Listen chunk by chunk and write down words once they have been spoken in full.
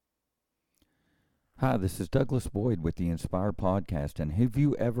Hi, this is Douglas Boyd with the Inspire Podcast, and have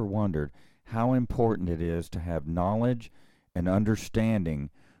you ever wondered how important it is to have knowledge and understanding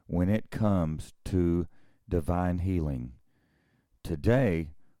when it comes to divine healing? Today,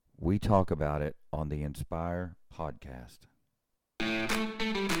 we talk about it on the Inspire Podcast.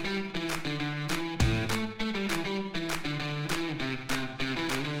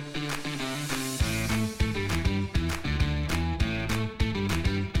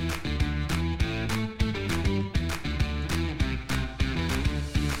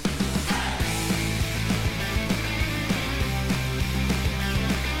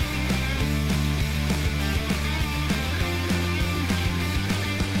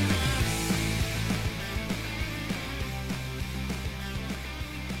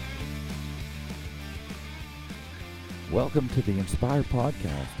 Welcome to the Inspire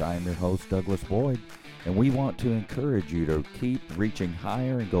Podcast. I am your host, Douglas Boyd, and we want to encourage you to keep reaching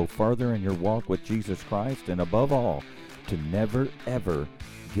higher and go further in your walk with Jesus Christ, and above all, to never, ever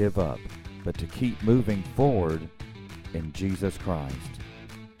give up, but to keep moving forward in Jesus Christ.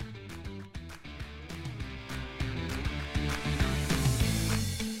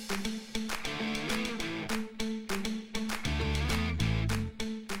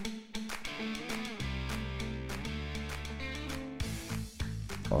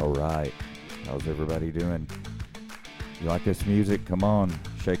 All right, how's everybody doing? You like this music? Come on,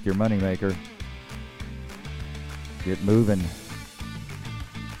 shake your moneymaker. Get moving.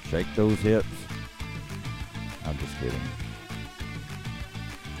 Shake those hips. I'm just kidding.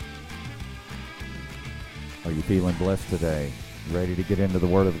 Are you feeling blessed today? Ready to get into the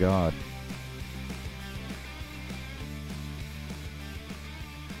Word of God?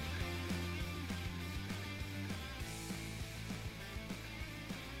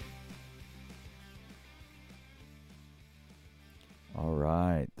 All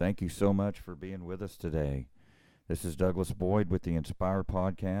right. Thank you so much for being with us today. This is Douglas Boyd with the Inspire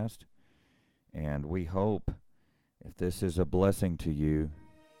Podcast, and we hope, if this is a blessing to you,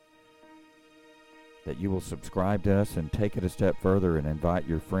 that you will subscribe to us and take it a step further and invite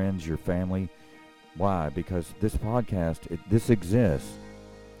your friends, your family. Why? Because this podcast, this exists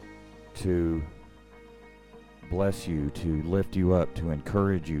to bless you, to lift you up, to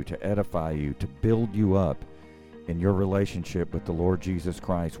encourage you, to edify you, to build you up in your relationship with the Lord Jesus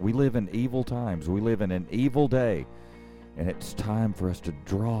Christ. We live in evil times. We live in an evil day, and it's time for us to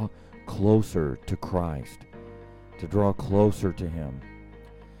draw closer to Christ, to draw closer to Him.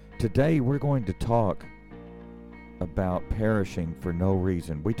 Today, we're going to talk about perishing for no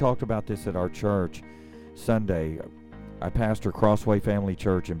reason. We talked about this at our church Sunday. I pastor Crossway Family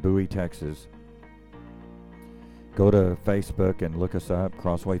Church in Bowie, Texas. Go to Facebook and look us up,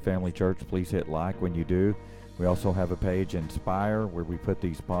 Crossway Family Church. Please hit like when you do. We also have a page, Inspire, where we put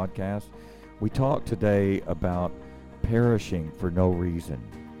these podcasts. We talk today about perishing for no reason.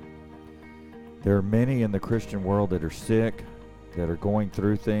 There are many in the Christian world that are sick, that are going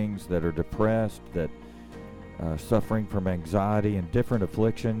through things, that are depressed, that are suffering from anxiety and different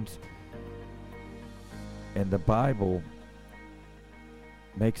afflictions. And the Bible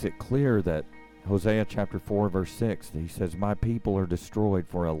makes it clear that Hosea chapter 4, verse 6, he says, "My people are destroyed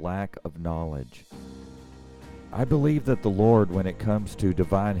for a lack of knowledge." I believe that the Lord, when it comes to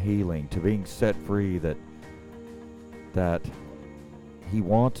divine healing, to being set free, that He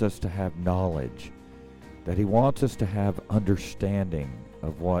wants us to have knowledge, that He wants us to have understanding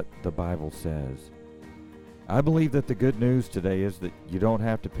of what the Bible says. I believe that the good news today is that you don't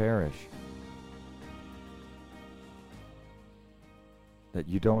have to perish. That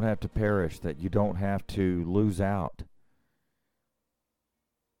you don't have to perish, that you don't have to lose out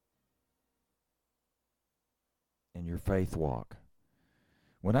in your faith walk.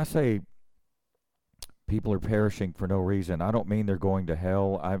 When I say people are perishing for no reason, I don't mean they're going to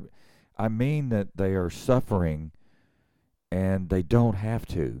hell. I mean that they are suffering and they don't have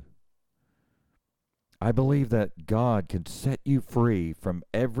to. I believe that God can set you free from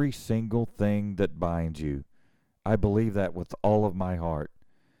every single thing that binds you. I believe that with all of my heart.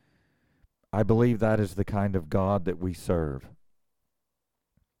 I believe that is the kind of God that we serve.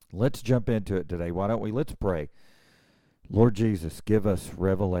 Let's jump into it today. Why don't we? Let's pray. Lord Jesus, give us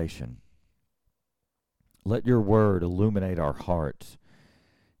revelation. Let your word illuminate our hearts.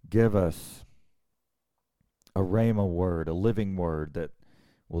 Give us a rhema word, a living word that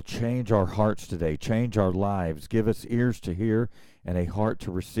will change our hearts today, change our lives. Give us ears to hear and a heart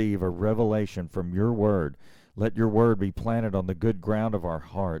to receive a revelation from your word. Let your word be planted on the good ground of our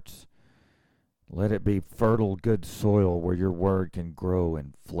hearts. Let it be fertile, good soil where your word can grow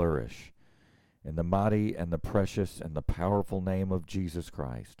and flourish. In the mighty and the precious and the powerful name of Jesus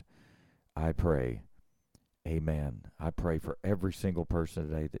Christ, I pray. Amen. I pray for every single person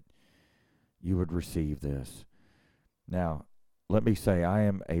today that you would receive this. Now, let me say, I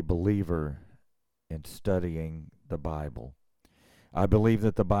am a believer in studying the Bible. I believe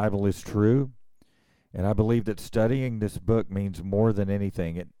that the Bible is true, and I believe that studying this book means more than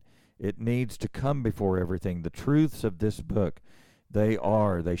anything. It needs to come before everything. The truths of this book, they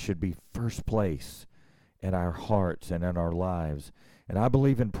should be first place in our hearts and in our lives. And I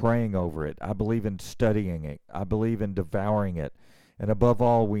believe in praying over it. I believe in studying it. I believe in devouring it. And above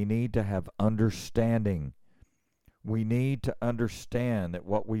all, we need to have understanding. We need to understand that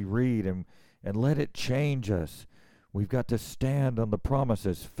what we read and let it change us. We've got to stand on the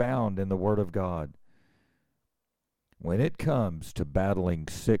promises found in the Word of God. When it comes to battling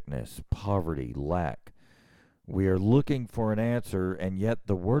sickness, poverty, lack, we are looking for an answer, and yet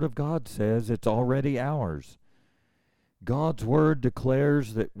the Word of God says it's already ours. God's Word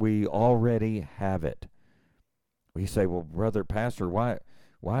declares that we already have it. We say, well, brother, pastor, why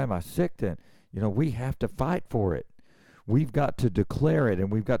am I sick then? We have to fight for it. We've got to declare it,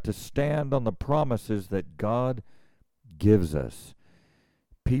 and we've got to stand on the promises that God gives us.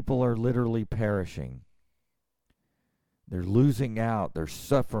 People are literally perishing. They're losing out. They're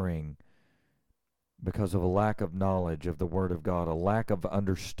suffering because of a lack of knowledge of the Word of God, a lack of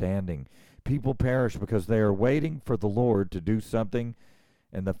understanding. People perish because they are waiting for the Lord to do something,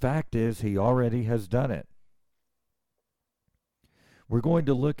 and the fact is, He already has done it. We're going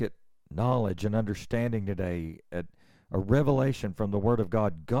to look at knowledge and understanding today, at a revelation from the Word of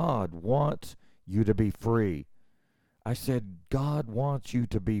God. God wants you to be free. I said, God wants you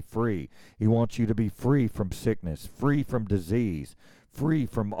to be free. He wants you to be free from sickness, free from disease, free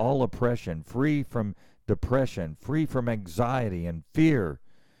from all oppression, free from depression, free from anxiety and fear.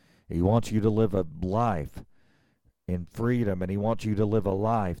 He wants you to live a life in freedom, and He wants you to live a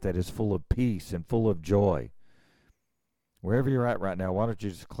life that is full of peace and full of joy. Wherever you're at right now, why don't you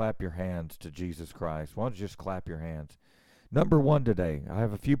just clap your hands to Jesus Christ? Why don't you just clap your hands? Number one today, I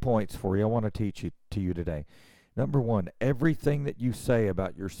have a few points for you I want to teach to you today. Number one, everything that you say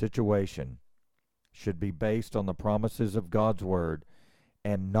about your situation should be based on the promises of God's Word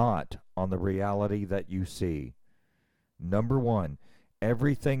and not on the reality that you see. Number one,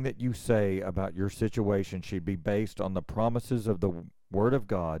 everything that you say about your situation should be based on the promises of the Word of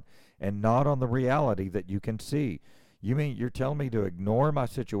God and not on the reality that you can see. You mean you're telling me to ignore my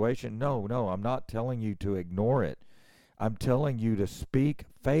situation? No, I'm not telling you to ignore it. I'm telling you to speak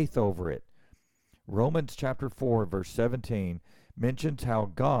faith over it. Romans chapter 4, verse 17 mentions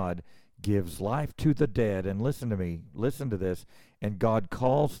how God gives life to the dead, and listen to me, listen to this, and God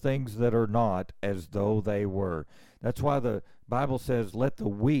calls things that are not as though they were. That's why the Bible says, let the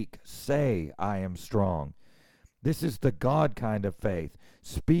weak say, I am strong. This is the God kind of faith,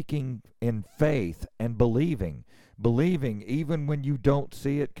 speaking in faith and believing even when you don't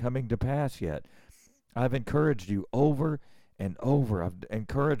see it coming to pass yet. I've encouraged you over and over. I've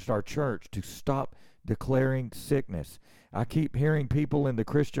encouraged our church to stop declaring sickness. I keep hearing people in the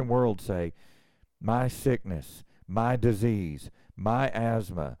Christian world say, my sickness, my disease, my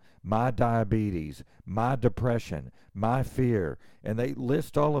asthma, my diabetes, my depression, my fear. And they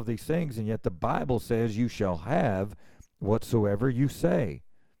list all of these things, and yet the Bible says you shall have whatsoever you say.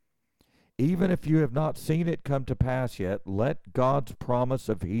 Even if you have not seen it come to pass yet, let God's promise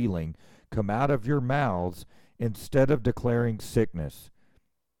of healing come out of your mouths instead of declaring sickness.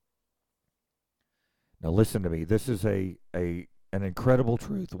 Now listen to me. This is an incredible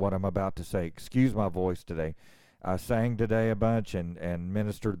truth, what I'm about to say. Excuse my voice today. I sang today a bunch and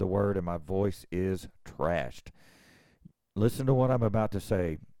ministered the word, and my voice is trashed. Listen to what I'm about to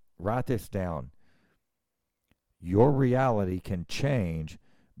say. Write this down. Your reality can change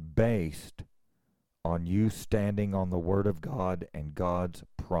based on you standing on the Word of God and God's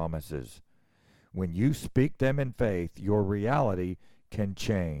promises. When you speak them in faith, your reality can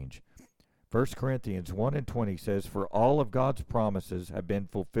change. 1 Corinthians 1:20 says, for all of God's promises have been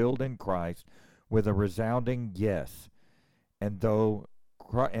fulfilled in Christ with a resounding yes. And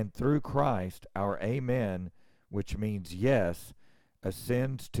through Christ, our amen, which means yes,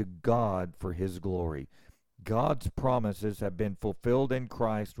 ascends to God for His glory. God's promises have been fulfilled in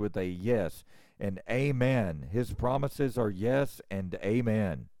Christ with a yes and amen. His promises are yes and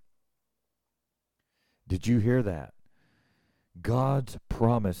amen. Did you hear that? God's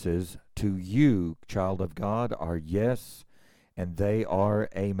promises to you, child of God, are yes, and they are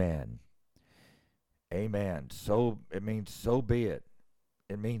amen. Amen. So it means so be it.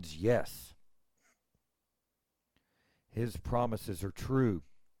 It means yes. His promises are true,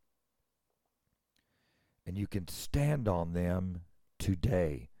 and you can stand on them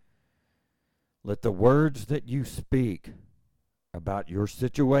today. Let the words that you speak about your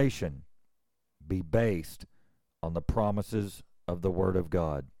situation be based on the promises of the Word of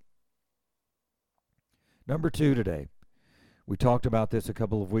God. Number 2 today. We talked about this a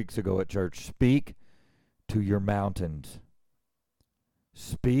couple of weeks ago at church. Speak to your mountains.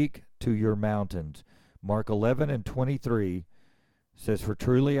 Speak to your mountains. Mark 11:23 says, "For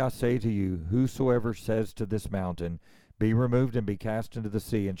truly I say to you, whosoever says to this mountain, be removed and be cast into the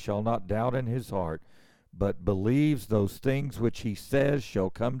sea, and shall not doubt in his heart, but believes those things which he says shall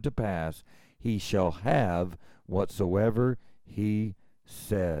come to pass, he shall have whatsoever he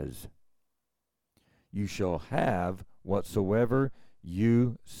says." You shall have whatsoever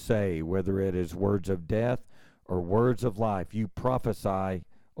you say, whether it is words of death or words of life. You prophesy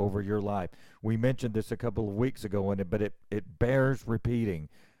over your life. We mentioned this a couple of weeks ago, but it bears repeating.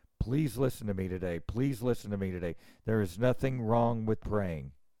 Please listen to me today. Please listen to me today. There is nothing wrong with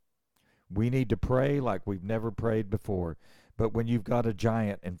praying. We need to pray like we've never prayed before. But when you've got a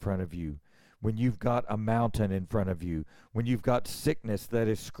giant in front of you, when you've got a mountain in front of you, when you've got sickness that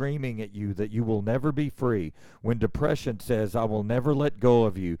is screaming at you that you will never be free, when depression says, I will never let go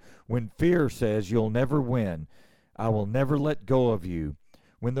of you, when fear says, you'll never win, I will never let go of you,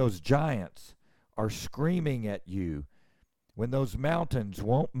 when those giants are screaming at you, when those mountains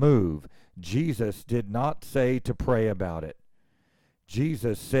won't move, Jesus did not say to pray about it.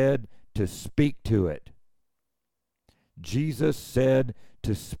 Jesus said to speak to it. Jesus said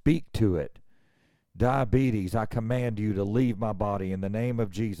to speak to it. Diabetes, I command you to leave my body in the name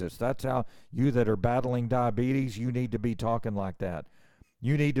of Jesus. That's how you that are battling diabetes, you need to be talking like that.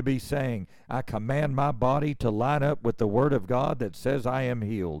 You need to be saying, I command my body to line up with the Word of God that says I am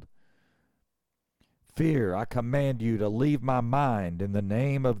healed. Fear, I command you to leave my mind in the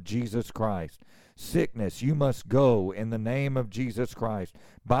name of Jesus Christ. Sickness, you must go in the name of Jesus Christ.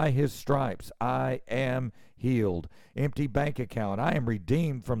 By his stripes, I am healed. Empty bank account, I am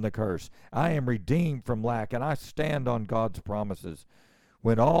redeemed from the curse. I am redeemed from lack, and I stand on God's promises.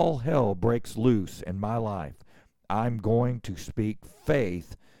 When all hell breaks loose in my life, I'm going to speak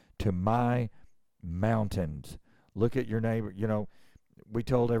faith to my mountains. Look at your neighbor. You know, we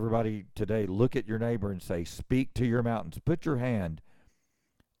told everybody today, look at your neighbor and say, speak to your mountains. Put your hand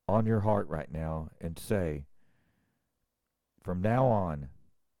on your heart right now and say, from now on,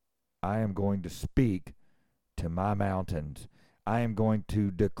 I am going to speak to my mountains. I am going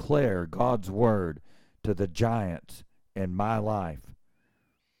to declare God's word to the giants in my life.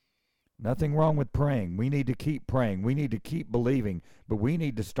 Nothing wrong with praying. We need to keep praying. We need to keep believing, but we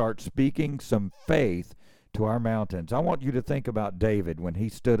need to start speaking some faith to our mountains. I want you to think about David when he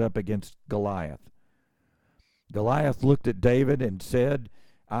stood up against Goliath. Goliath looked at David and said,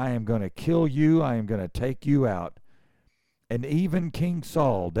 I am going to kill you. I am going to take you out. And even King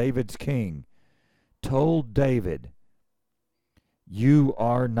Saul, David's king, told David, you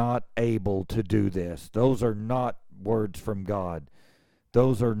are not able to do this. Those are not words from God.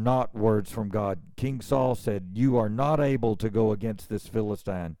 Those are not words from God. King Saul said, you are not able to go against this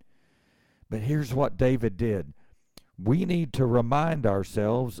Philistine. But here's what David did. We need to remind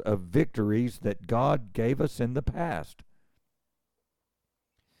ourselves of victories that God gave us in the past.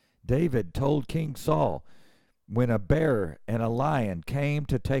 David told King Saul, when a bear and a lion came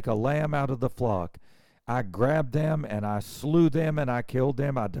to take a lamb out of the flock, I grabbed them and I slew them and I killed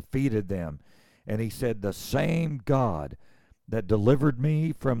them. I defeated them. And he said, the same God that delivered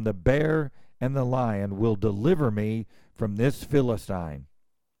me from the bear and the lion will deliver me from this Philistine.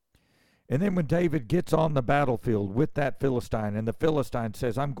 And then when David gets on the battlefield with that Philistine, and the Philistine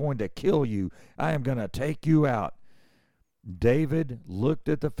says, I'm going to kill you, I am going to take you out, David looked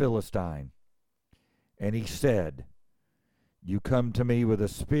at the Philistine and he said, you come to me with a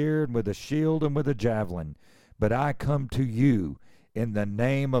spear and with a shield and with a javelin, but I come to you in the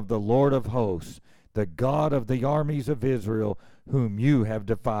name of the Lord of hosts, the God of the armies of Israel, whom you have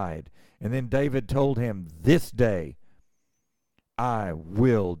defied. And then David told him, this day I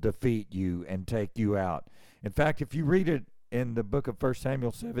will defeat you and take you out. In fact, if you read it in the book of 1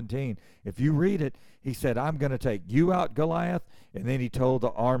 Samuel 17, if you read it, he said, I'm going to take you out, Goliath, and then he told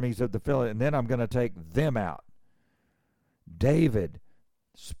the armies of the Philistines, and then I'm going to take them out. David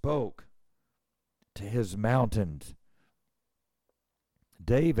spoke to his mountains.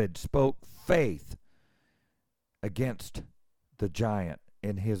 David spoke faith against the giant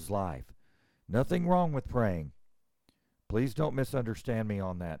in his life. Nothing wrong with praying. Please don't misunderstand me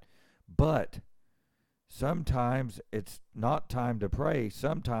on that. But sometimes it's not time to pray.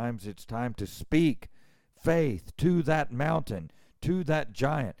 Sometimes it's time to speak faith to that mountain, to that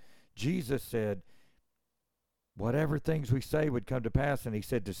giant. Jesus said, Whatever things we say would come to pass. And he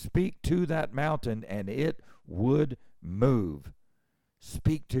said to speak to that mountain and it would move.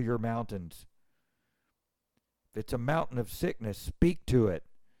 Speak to your mountains. If it's a mountain of sickness, speak to it.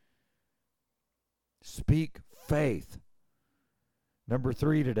 Speak faith. Number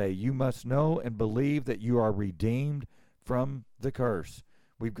 3 today, you must know and believe that you are redeemed from the curse.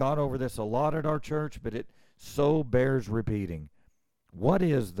 We've gone over this a lot at our church, but it so bears repeating. What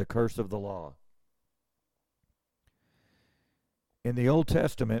is the curse of the law? In the Old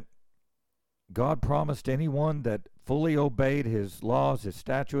Testament, God promised anyone that fully obeyed his laws, his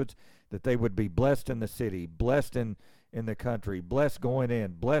statutes, that they would be blessed in the city, blessed in the country, blessed going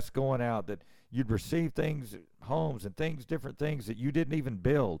in, blessed going out, that you'd receive things, homes and things, different things that you didn't even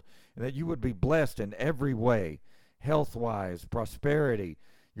build, and that you would be blessed in every way, health-wise, prosperity,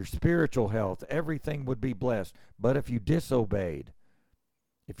 your spiritual health, everything would be blessed. But if you disobeyed,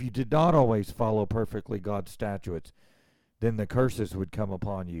 if you did not always follow perfectly God's statutes, then the curses would come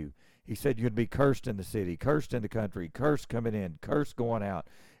upon you. He said you'd be cursed in the city, cursed in the country, cursed coming in, cursed going out.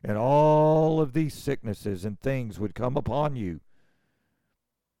 And all of these sicknesses and things would come upon you.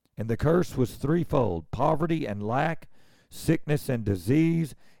 And the curse was threefold: poverty and lack, sickness and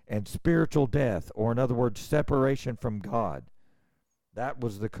disease, and spiritual death, or in other words, separation from God. That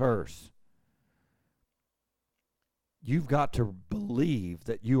was the curse. You've got to believe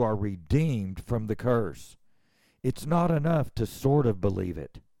that you are redeemed from the curse. It's not enough to sort of believe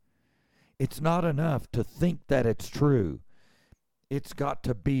it. It's not enough to think that it's true. It's got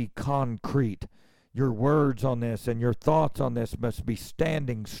to be concrete. Your words on this and your thoughts on this must be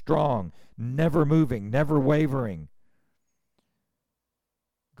standing strong, never moving, never wavering.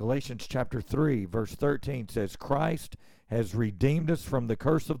 Galatians chapter 3, verse 13 says, Christ has redeemed us from the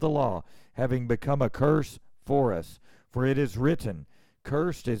curse of the law, having become a curse for us. For it is written,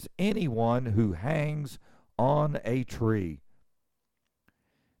 cursed is anyone who hangs on a tree.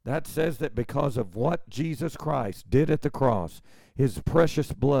 That says that because of what Jesus Christ did at the cross, his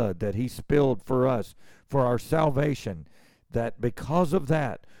precious blood that he spilled for us, for our salvation, that because of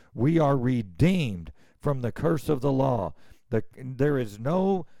that, we are redeemed from the curse of the law. There is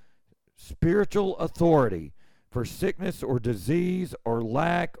no spiritual authority for sickness or disease or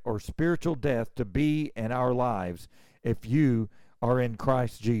lack or spiritual death to be in our lives if you are in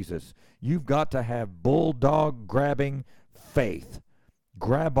Christ Jesus. You've got to have bulldog grabbing faith.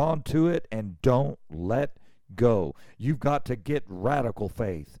 Grab onto it and don't let go. You've got to get radical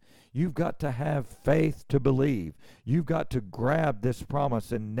faith. You've got to have faith to believe. You've got to grab this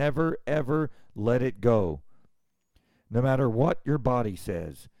promise and never, ever let it go. No matter what your body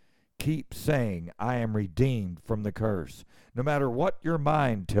says, keep saying, I am redeemed from the curse. No matter what your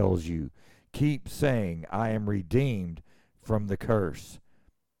mind tells you, keep saying, I am redeemed from the curse.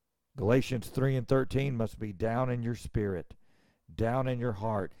 Galatians 3 and 13 must be down in your spirit, down in your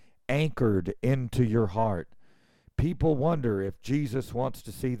heart, anchored into your heart. People wonder if Jesus wants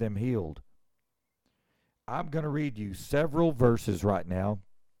to see them healed. I'm going to read you several verses right now,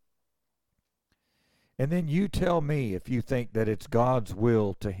 and then you tell me if you think that it's God's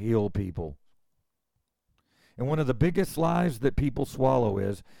will to heal people. And one of the biggest lies that people swallow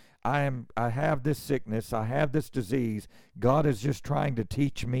is, I have this sickness, I have this disease, God is just trying to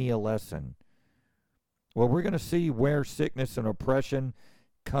teach me a lesson. Well, we're going to see where sickness and oppression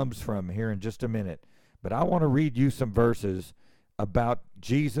comes from here in just a minute. But I want to read you some verses about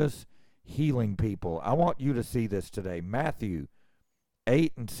Jesus healing people. I want you to see this today. Matthew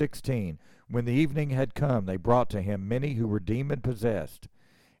 8 and 16. When the evening had come, they brought to him many who were demon-possessed.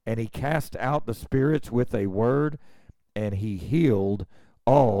 And he cast out the spirits with a word, and he healed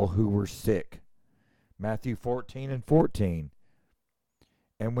all who were sick. Matthew 14 and 14.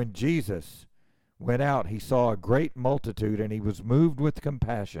 And when Jesus went out, he saw a great multitude, and he was moved with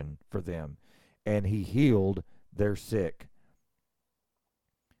compassion for them, and he healed their sick.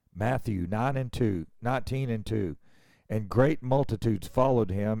 Matthew 19 and 2. And great multitudes followed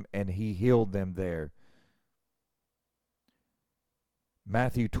him, and he healed them there.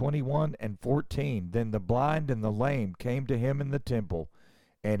 Matthew 21 and 14. Then the blind and the lame came to him in the temple,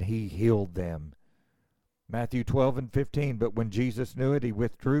 and he healed them. Matthew 12 and 15. But when Jesus knew it, he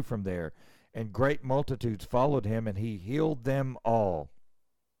withdrew from there, and great multitudes followed him, and he healed them all.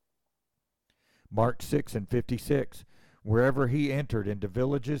 Mark 6 and 56. Wherever he entered, into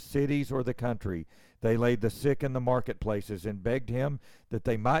villages, cities, or the country, they laid the sick in the marketplaces and begged him that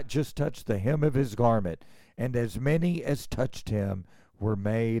they might just touch the hem of his garment. And as many as touched him were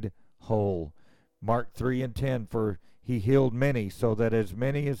made whole. Mark 3 and 10. For he healed many, so that as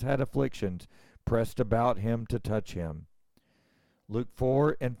many as had afflictions pressed about him to touch him. Luke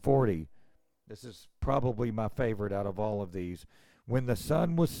 4 and 40. This is probably my favorite out of all of these. When the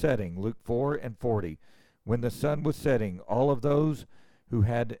sun was setting, Luke 4:40, when the sun was setting, all of those who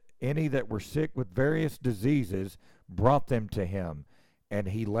had any that were sick with various diseases brought them to him, and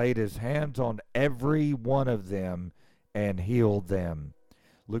he laid his hands on every one of them and healed them.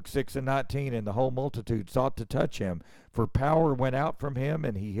 Luke 6:19, and the whole multitude sought to touch him, for power went out from him,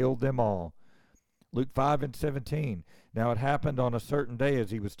 and he healed them all. Luke 5:17, now it happened on a certain day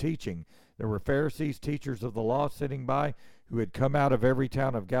as he was teaching, there were Pharisees, teachers of the law, sitting by, who had come out of every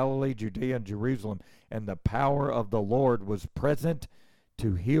town of Galilee, Judea, and Jerusalem, and the power of the Lord was present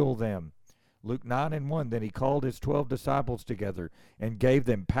to heal them. Luke 9:1, then he called his 12 disciples together and gave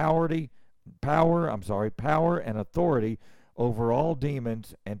them power and authority over all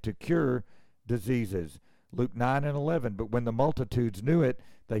demons and to cure diseases. Luke 9:11, but when the multitudes knew it,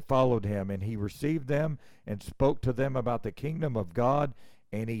 they followed him, and he received them and spoke to them about the kingdom of God,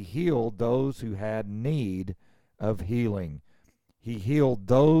 and he healed those who had need of healing. He healed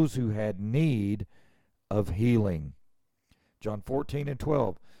those who had need of healing. John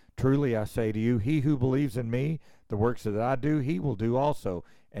 14:12, truly I say to you, he who believes in me, the works that I do, he will do also,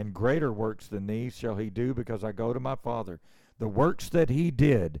 and greater works than these shall he do, because I go to my Father. The works that he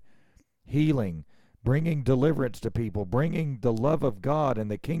did, healing, bringing deliverance to people, bringing the love of God and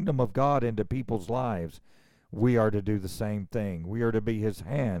the kingdom of God into people's lives, we are to do the same thing. We are to be his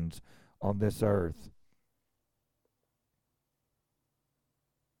hands on this earth.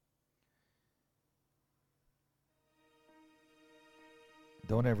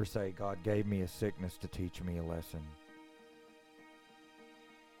 Don't ever say, God gave me a sickness to teach me a lesson.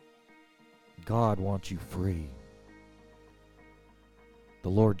 God wants you free. The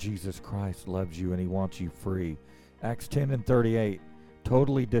Lord Jesus Christ loves you, and he wants you free. Acts 10:38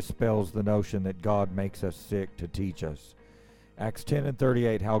 totally dispels the notion that God makes us sick to teach us. Acts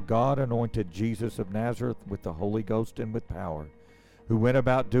 10:38, how God anointed Jesus of Nazareth with the Holy Ghost and with power, who went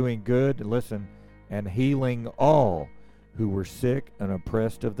about doing good, listen, and healing all who were sick and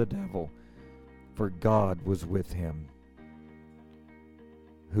oppressed of the devil, for God was with him.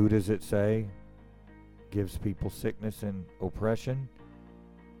 Who does it say gives people sickness and oppression?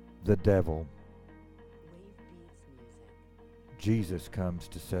 The devil. Jesus comes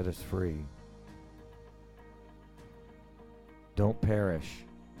to set us free. Don't perish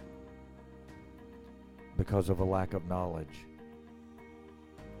because of a lack of knowledge.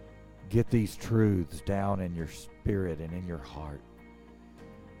 Get these truths down in your spirit and in your heart.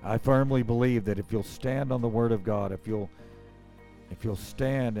 I firmly believe that if you'll stand on the Word of God, if you'll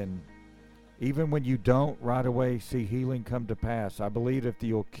stand, and even when you don't right away see healing come to pass, I believe if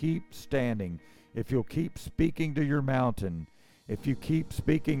you'll keep standing, if you'll keep speaking to your mountain, if you keep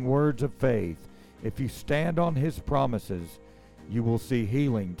speaking words of faith, if you stand on his promises, you will see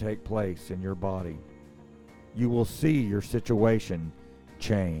healing take place in your body. You will see your situation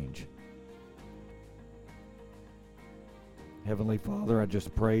change. Heavenly Father, I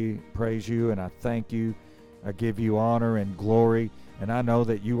just praise you, and I thank you. I give you honor and glory, and I know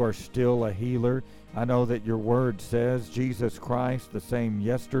that you are still a healer. I know that your word says Jesus Christ, the same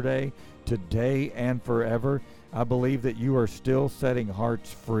yesterday, today, and forever. I believe that you are still setting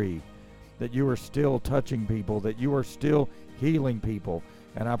hearts free, that you are still touching people, that you are still healing people.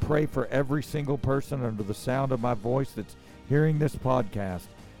 And I pray for every single person under the sound of my voice that's hearing this podcast.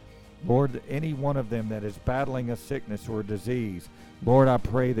 Lord, any one of them that is battling a sickness or a disease, Lord, I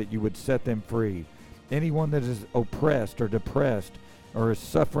pray that you would set them free. Anyone that is oppressed or depressed or is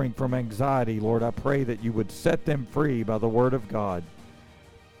suffering from anxiety, Lord, I pray that you would set them free by the word of God.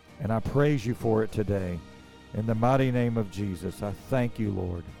 And I praise you for it today. In the mighty name of Jesus, I thank you,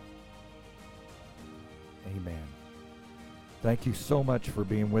 Lord. Amen. Thank you so much for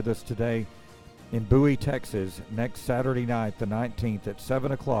being with us today. In Bowie, Texas, next Saturday night, the 19th, at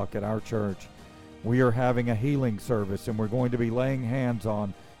 7 o'clock at our church, we are having a healing service, and we're going to be laying hands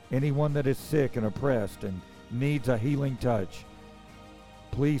on anyone that is sick and oppressed and needs a healing touch.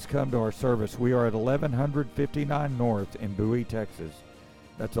 Please come to our service. We are at 1159 North in Bowie, Texas.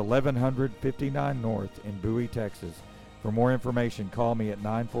 That's 1159 North in Bowie, Texas. For more information, call me at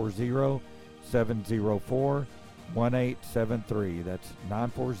 940-704-1873. That's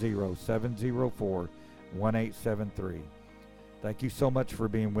 940-704-1873. Thank you so much for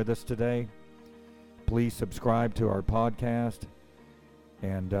being with us today. Please subscribe to our podcast,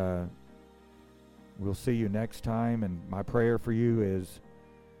 and we'll see you next time. And my prayer for you is,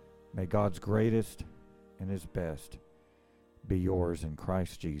 may God's greatest and his best be yours in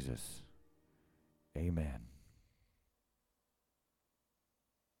Christ Jesus. Amen.